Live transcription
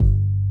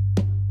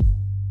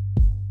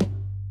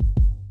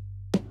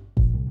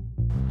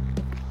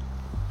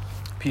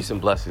Peace and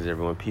blessings,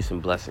 everyone. Peace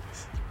and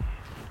blessings.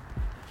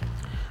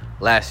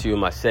 Last few of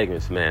my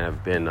segments, man,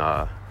 have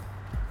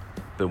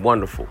been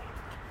wonderful,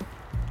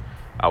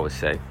 I would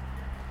say.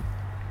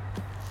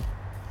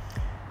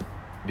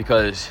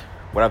 Because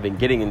what I've been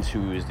getting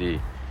into is the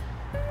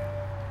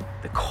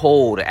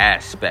cold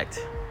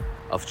aspect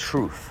of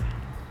truth.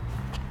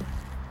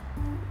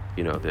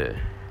 You know, the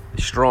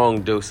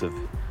strong dose of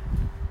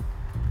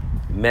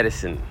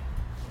medicine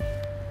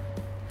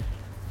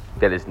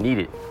that is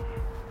needed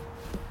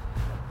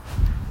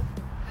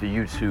for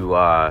you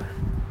to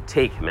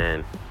take,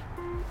 man.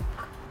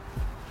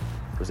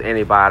 Those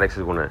antibiotics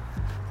are going to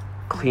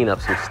clean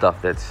up some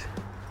stuff that's,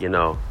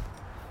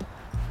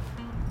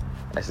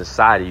 that's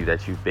inside of you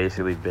that you've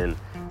basically been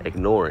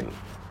ignoring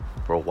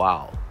for a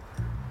while.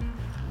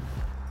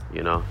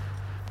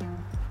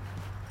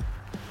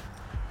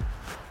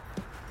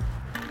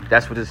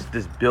 That's what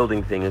this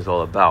building thing is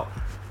all about.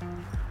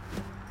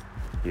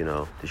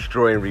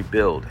 Destroy and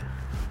rebuild.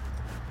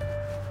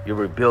 You're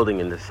rebuilding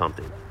into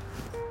something.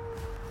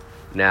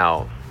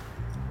 Now,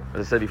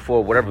 as I said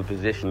before, whatever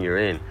position you're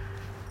in,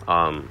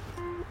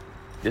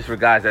 just for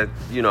guys that,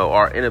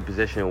 are in a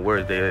position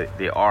where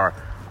they are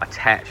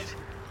attached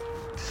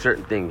to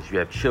certain things. You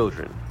have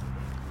children.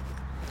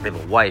 You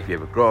have a wife. You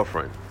have a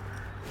girlfriend.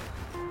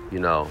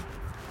 This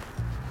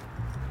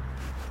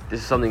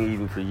is something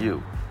even for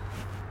you.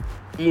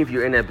 Even if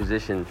you're in that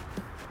position,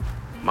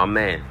 my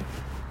man,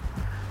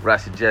 what I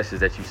suggest is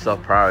that you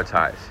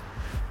self-prioritize.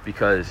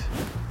 Because,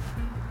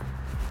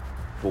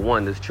 for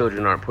one, those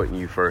children aren't putting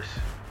you first.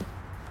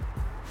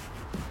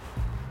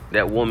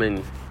 That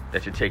woman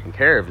that you're taking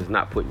care of is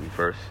not putting you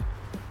first.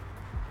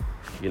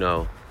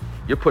 You're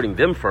putting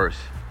them first.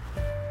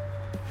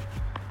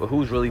 But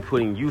who's really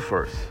putting you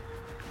first?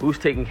 Who's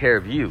taking care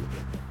of you?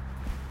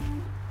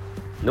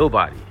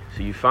 Nobody.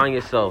 So you find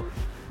yourself,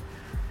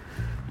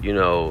 in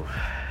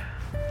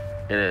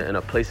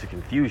a place of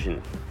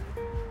confusion,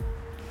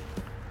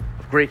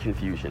 of great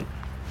confusion,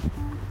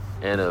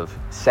 and of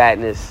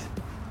sadness,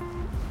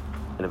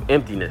 and of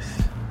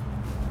emptiness.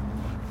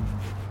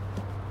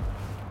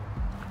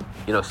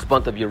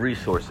 Spent up your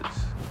resources.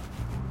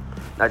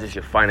 Not just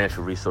your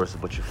financial resources,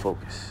 but your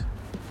focus.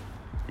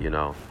 In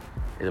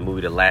the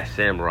movie The Last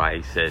Samurai,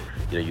 he said,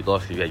 you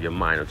lost because you had your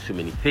mind on too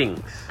many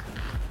things.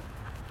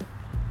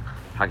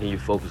 How can you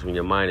focus when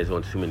your mind is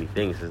on too many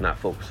things? It's not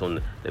focused on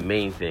the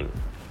main thing.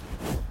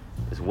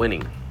 It's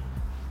winning.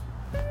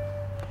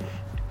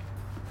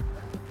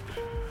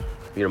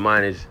 Your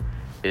mind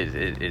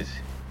is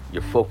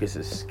your focus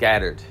is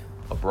scattered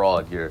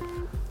abroad. Your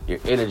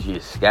energy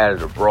is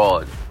scattered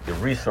abroad. Your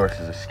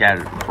resources are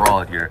scattered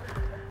abroad.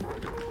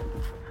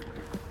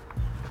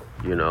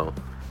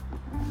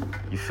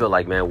 You feel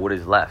like, man, what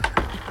is left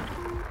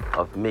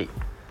of me?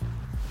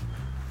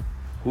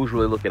 Who's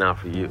really looking out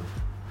for you?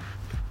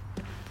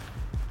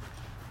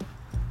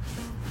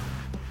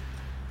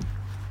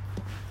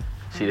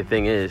 See, the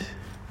thing is,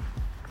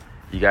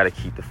 you got to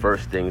keep the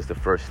first things the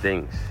first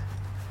things.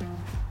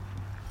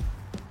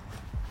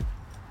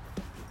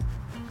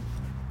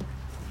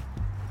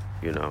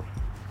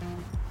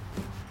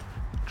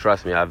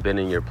 Trust me, I've been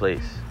in your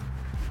place.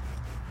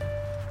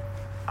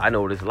 I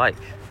know what it's like.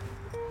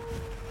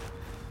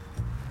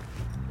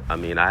 I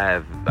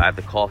have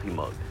the coffee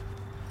mug.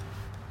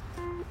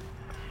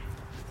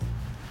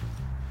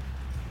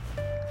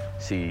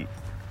 See,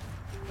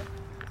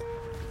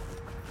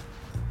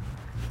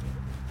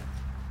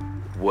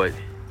 what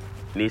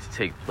needs to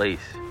take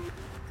place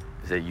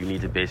is that you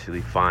need to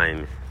basically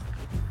find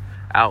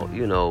out,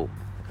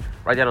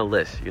 write down a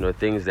list,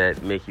 things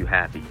that make you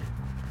happy,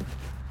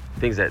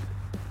 things that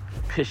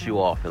piss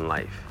you off in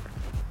life,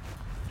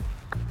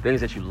 things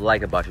that you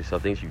like about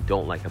yourself, things you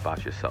don't like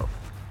about yourself,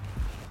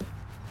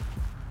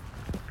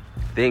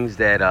 things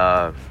that,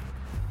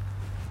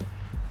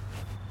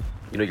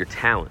 your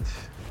talents,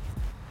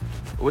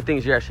 what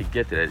things you actually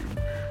get to.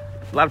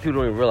 A lot of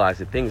people don't even realize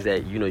the things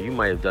that, you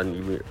might have done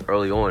even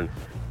early on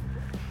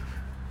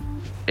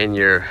in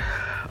your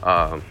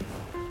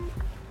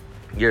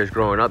years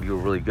growing up. You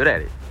were really good at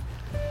it.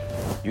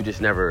 You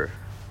just never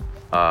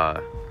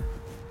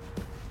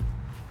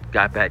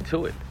got back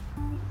to it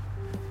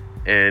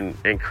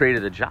and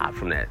created a job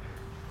from that.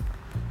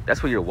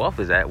 That's where your wealth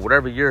is at,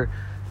 whatever you're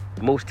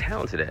most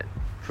talented at.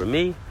 For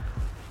me,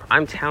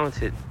 I'm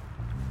talented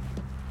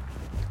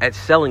at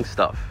selling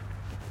stuff.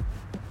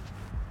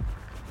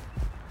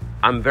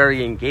 I'm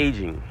very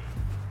engaging.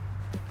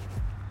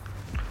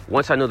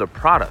 Once I know the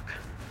product,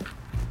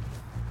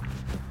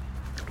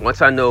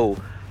 once I know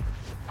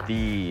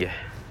the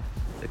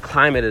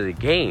climate of the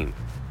game,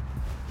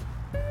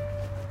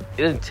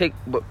 it doesn't take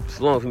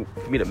so long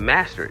for me to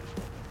master it.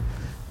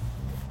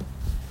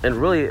 And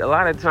really, a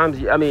lot of times,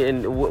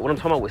 and what I'm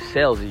talking about with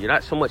sales is you're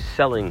not so much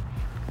selling,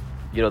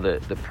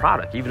 the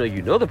product. Even though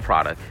you know the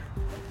product,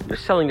 you're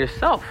selling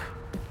yourself.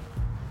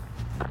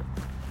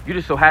 You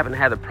just so happen to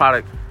have the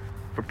product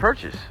for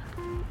purchase.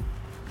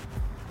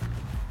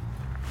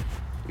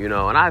 And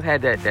I've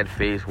had that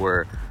phase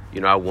where,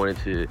 I wanted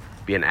to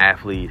be an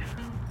athlete,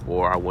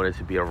 or I wanted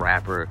to be a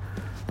rapper,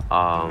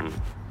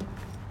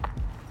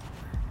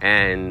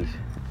 And,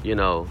 you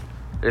know,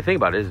 the thing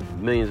about it is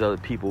millions of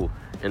other people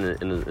in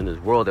this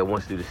world that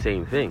wants to do the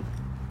same thing.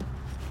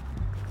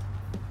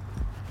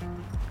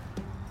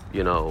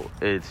 You know,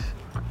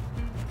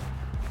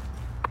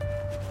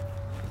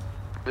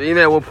 even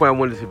at one point I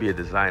wanted to be a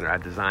designer. I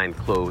designed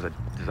clothes, I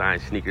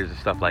designed sneakers and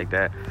stuff like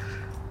that.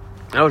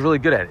 And I was really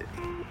good at it.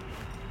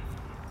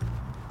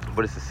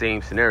 But it's the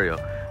same scenario.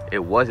 It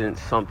wasn't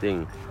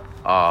something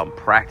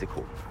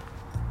practical.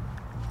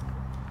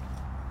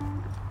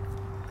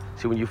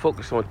 See, when you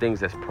focus on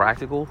things that's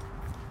practical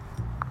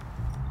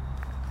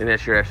and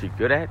that you're actually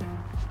good at,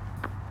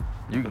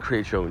 you can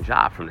create your own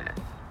job from that.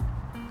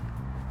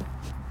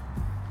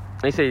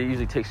 They say it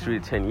usually takes 3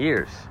 to 10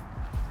 years.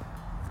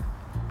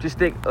 Just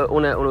think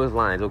on those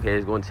lines. Okay,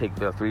 it's going to take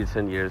about 3 to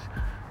 10 years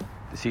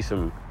to see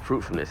some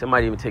fruit from this. It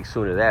might even take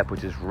sooner than that, but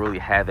just really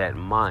have that in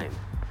mind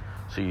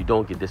so you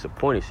don't get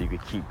disappointed, so you can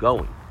keep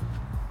going.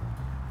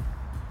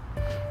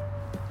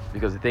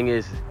 Because the thing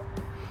is,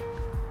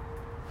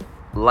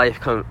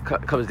 life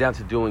comes down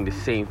to doing the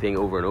same thing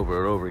over and over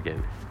and over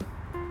again.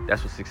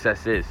 That's what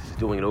success is. It's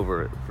doing it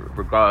over,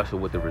 regardless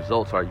of what the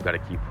results are. You got to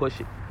keep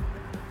pushing.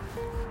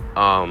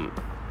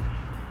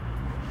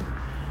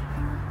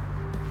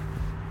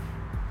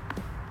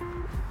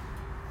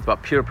 It's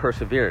about pure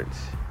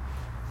perseverance.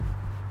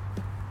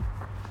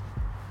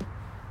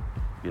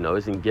 You know,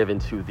 isn't given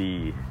to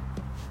the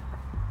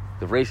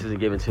race isn't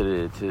given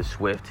to the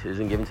swift,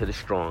 isn't given to the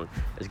strong.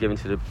 It's given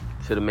to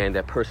the man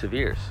that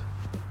perseveres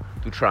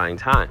through trying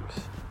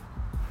times.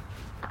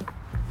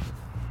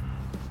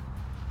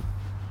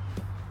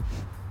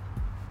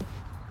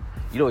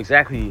 You know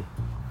exactly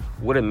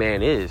what a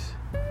man is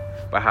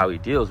by how he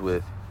deals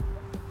with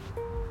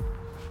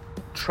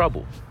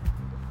trouble,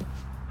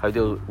 how he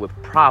deals with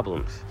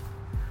problems,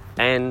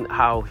 and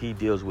how he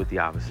deals with the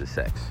opposite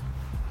sex.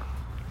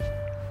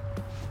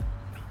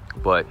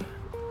 But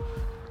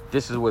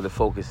this is where the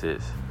focus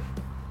is.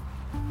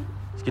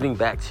 It's getting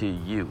back to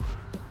you.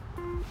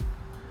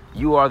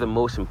 You are the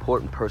most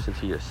important person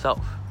to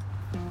yourself.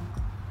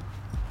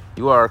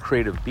 You are a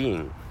creative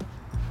being.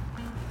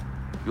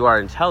 You are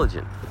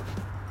intelligent.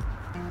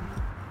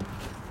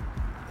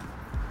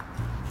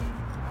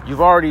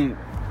 You've already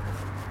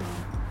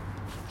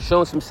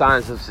shown some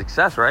signs of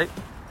success, right?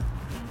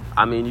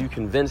 I mean, you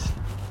convinced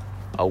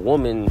a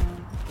woman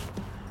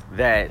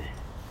that,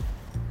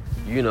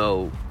 you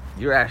know,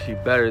 you're actually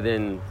better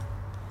than,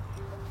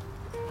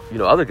 you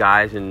know, other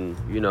guys, and,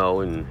 you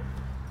know, and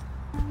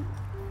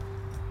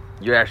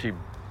you're actually,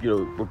 you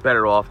know, we're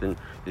better off than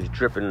just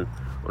dripping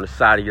on the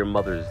side of your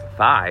mother's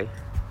thigh,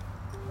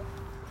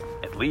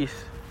 at least.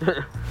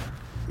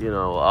 You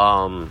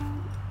know,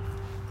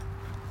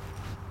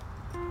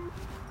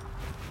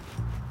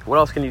 what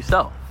else can you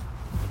sell?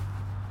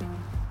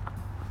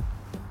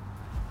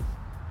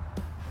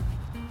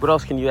 What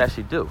else can you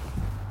actually do?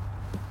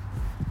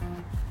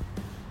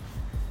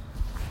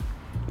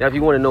 Now, if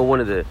you want to know one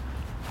of the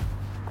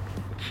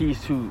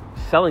keys to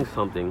selling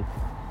something,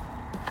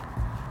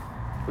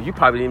 what you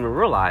probably didn't even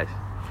realize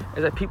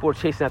is that people are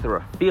chasing after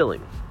a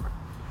feeling.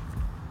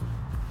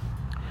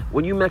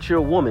 When you met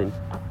your woman,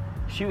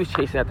 she was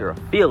chasing after a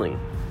feeling.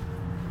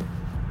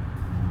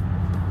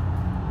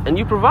 And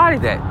you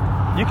provided that.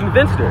 You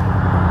convinced her.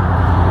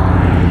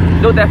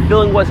 You know, that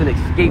feeling was an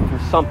escape from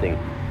something.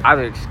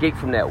 Either escape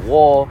from that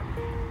wall,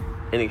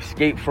 an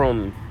escape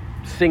from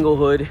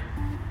singlehood,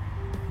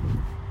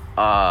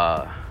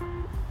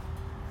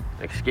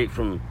 escape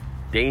from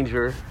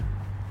danger,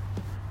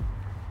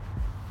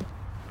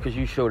 because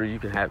you showed her you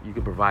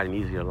can provide an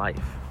easier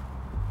life.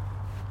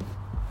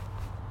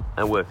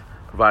 And with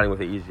providing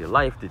with an easier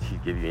life, did she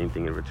give you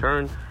anything in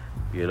return?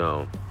 You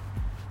know,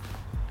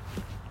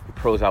 the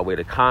pros outweigh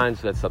the cons.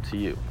 So that's up to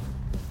you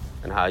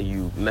and how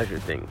you measure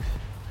things.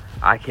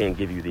 I can't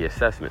give you the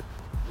assessment.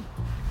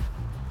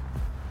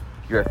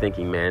 You're a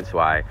thinking man, so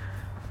I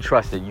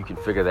trust that you can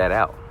figure that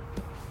out.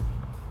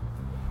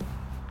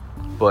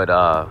 But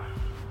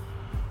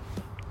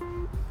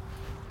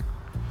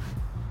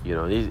you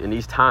know, in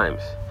these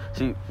times,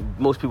 see,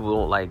 most people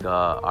don't like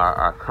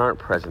our current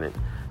president.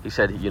 He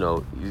said, you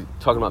know, he's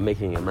talking about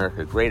making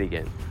America great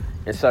again.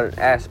 In certain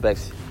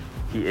aspects,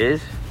 he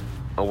is.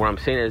 And what I'm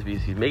saying is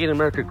because he's making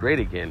America great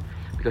again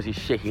because he's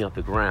shaking up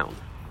the ground.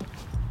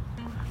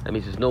 That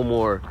means there's no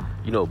more,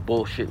 you know,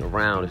 bullshitting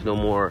around. There's no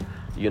more,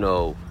 you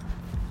know,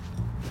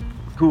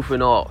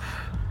 goofing off,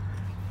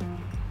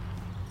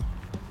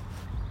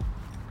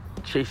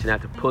 chasing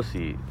after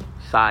pussy,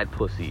 side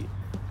pussy,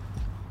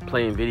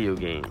 playing video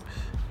games.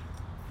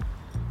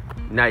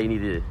 Now you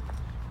need to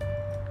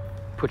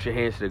put your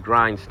hands to the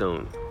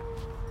grindstone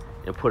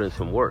and put in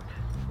some work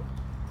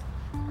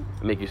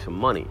and make you some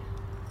money.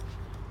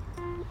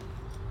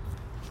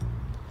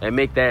 And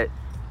make that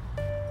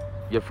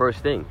your first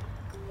thing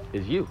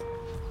is you.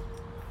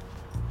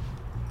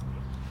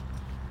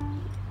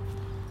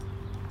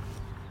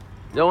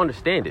 They'll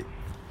understand it.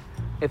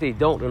 If they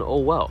don't, then oh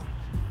well.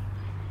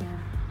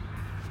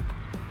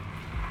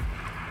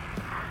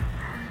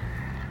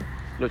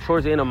 You know,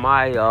 towards the end of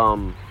my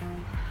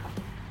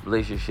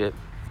relationship,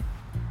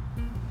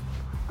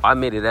 I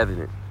made it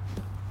evident.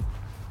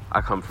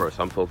 I come first.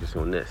 I'm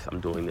focusing on this. I'm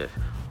doing this.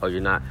 Oh,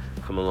 you're not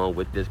coming along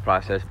with this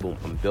process? Boom,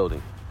 I'm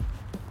building.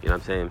 You know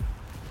what I'm saying?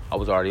 I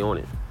was already on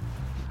it.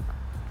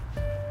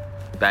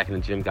 Back in the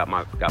gym, got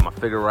my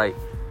figure right.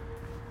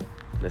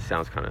 That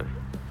sounds kind of...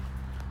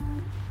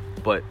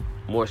 But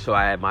more so,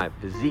 I had my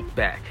physique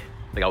back.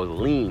 Like I was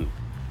lean,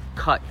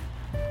 cut.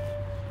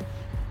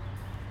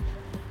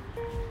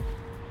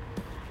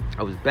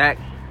 I was back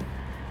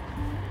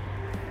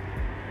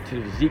to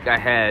the physique I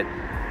had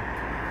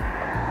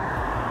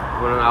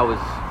when I was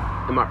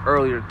in my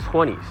earlier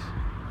 20s.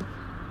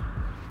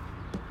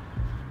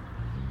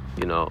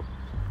 You know,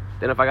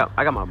 then if I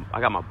got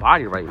my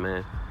body right,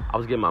 man, I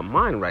was getting my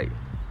mind right.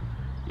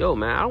 Yo,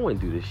 man, I don't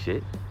want to do this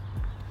shit.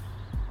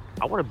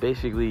 I want to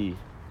basically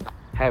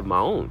have my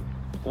own.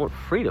 I want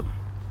freedom.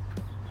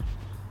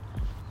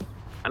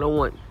 I don't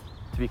want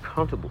to be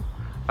comfortable.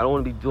 I don't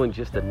want to be doing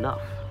just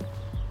enough.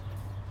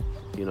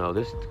 You know,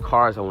 there's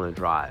cars I want to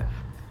drive.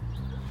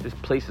 There's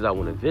places I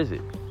want to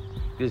visit.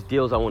 There's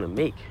deals I want to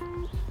make.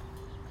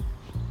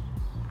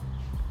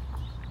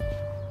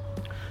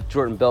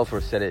 Jordan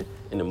Belfort said it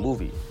in the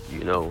movie,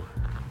 you know.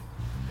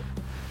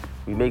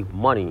 We make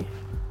money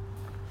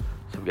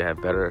so we can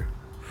have better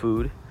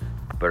food,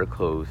 better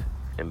clothes,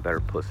 and better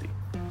pussy.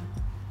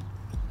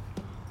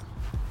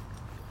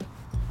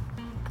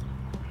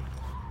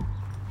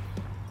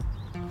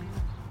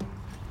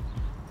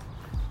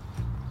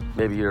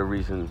 Maybe your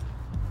reason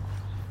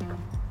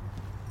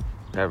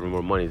having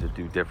more money is to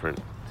do different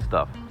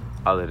stuff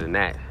other than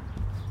that.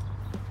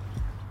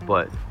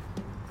 But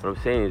what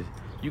I'm saying is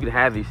you can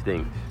have these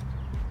things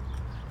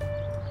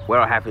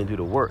without having to do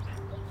the work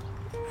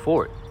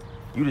for it.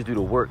 You just do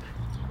the work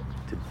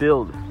to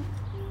build.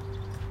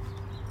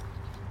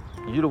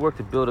 You do the work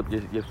to build up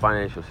your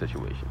financial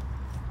situation.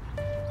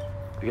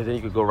 Because then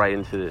you could go right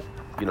into,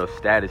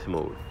 status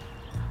mode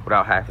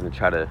without having to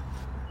try to,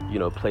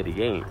 play the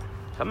game.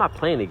 So I'm not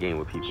playing the game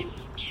with people.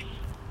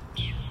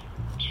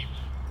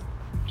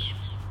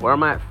 Where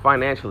I'm at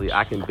financially,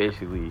 I can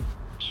basically,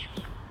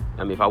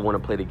 if I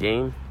want to play the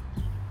game,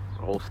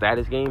 the whole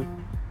status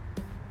game,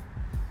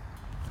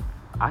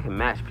 I can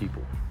match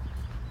people.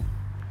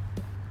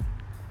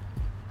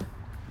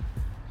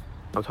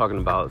 I'm talking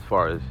about as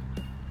far as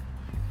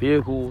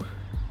vehicles,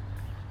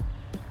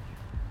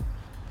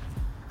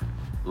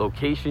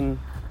 location,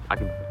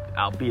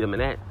 I'll beat them in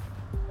that.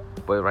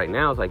 But right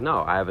now, it's like,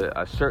 no, I have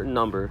a certain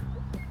number,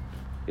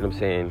 you know what I'm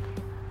saying?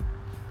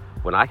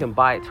 When I can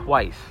buy it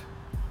twice,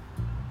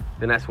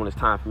 then that's when it's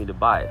time for me to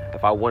buy it,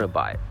 if I want to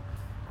buy it.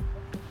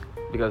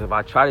 Because if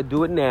I try to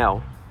do it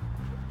now,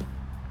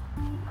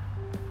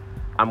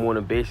 I'm going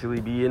to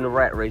basically be in the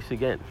rat race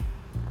again.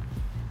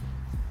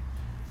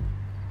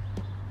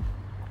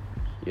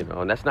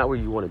 And that's not where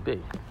you want to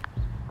be.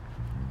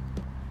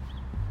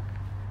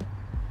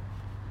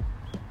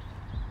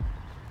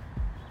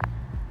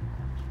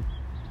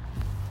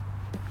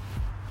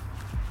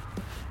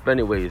 But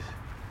anyways,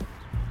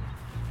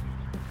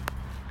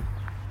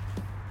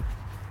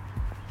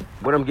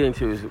 what I'm getting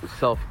to is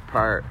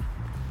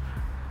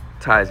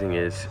self-prioritizing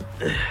is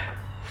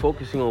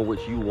focusing on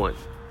what you want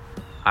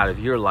out of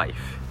your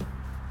life.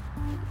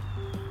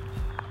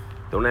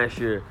 Don't ask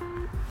your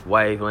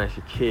wife, don't ask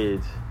your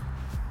kids,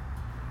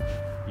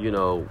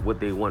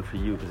 what they want for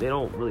you, because they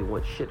don't really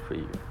want shit for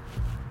you.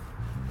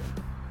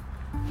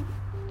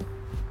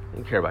 They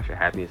don't care about your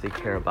happiness. They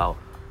care about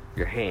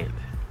your hand.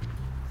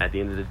 At the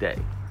end of the day,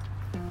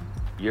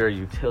 you're a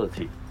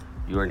utility.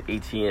 You're an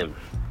ATM.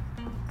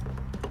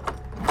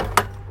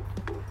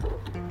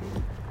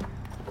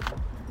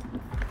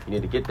 You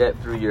need to get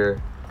that through your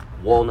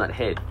walnut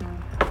head.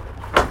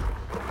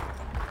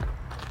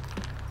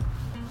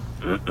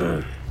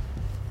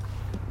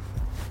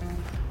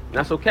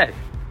 That's okay.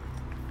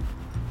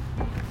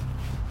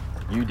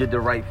 You did the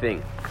right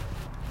thing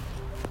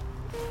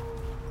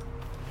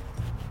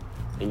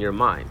in your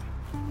mind,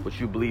 what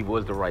you believe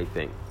was the right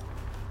thing.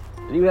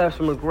 And you have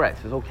some regrets.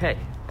 It's okay.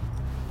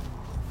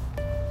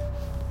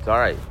 It's all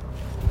right.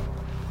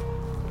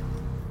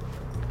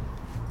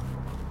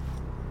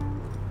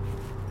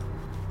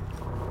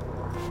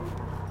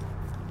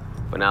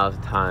 But now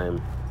it's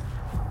time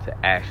to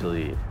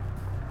actually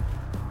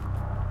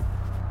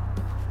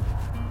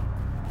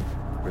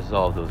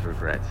resolve those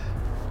regrets.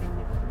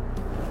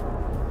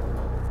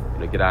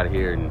 Get out of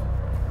here and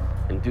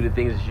do the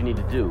things that you need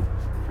to do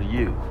for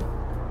you.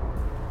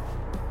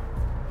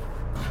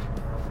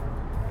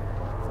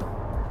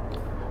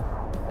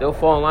 They'll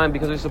fall in line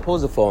because they're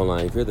supposed to fall in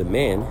line. If you're the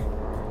man,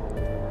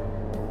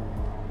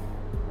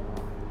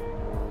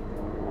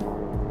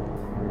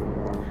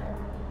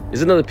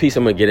 there's another piece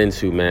I'm gonna get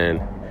into, man.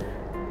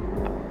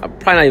 I'm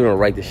probably not even gonna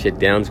write this shit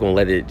down. I'm just gonna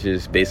let it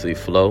just basically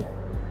flow.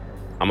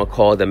 I'm gonna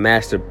call it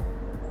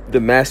the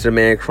Master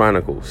Man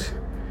Chronicles.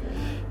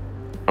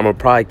 I'm gonna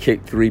probably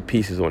kick 3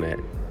 pieces on that.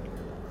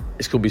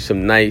 It's gonna be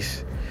some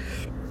nice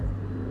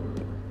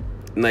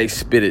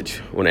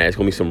spittage on that. It's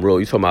gonna be some real.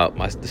 You talking about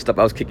the stuff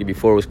I was kicking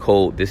before was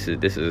cold. This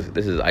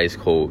is ice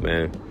cold,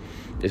 man.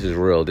 This is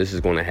real. This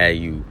is going to have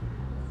you.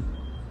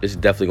 This is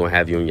definitely going to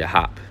have you in your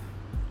hop.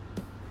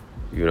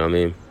 You know what I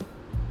mean?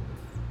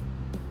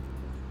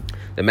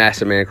 The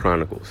Masterman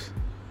Chronicles.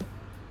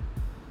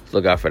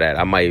 Look out for that.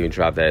 I might even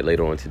drop that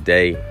later on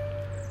today.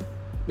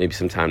 Maybe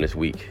sometime this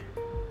week.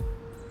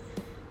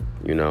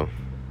 You know.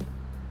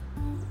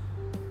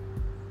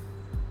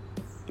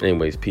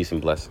 Anyways, peace and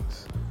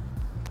blessings.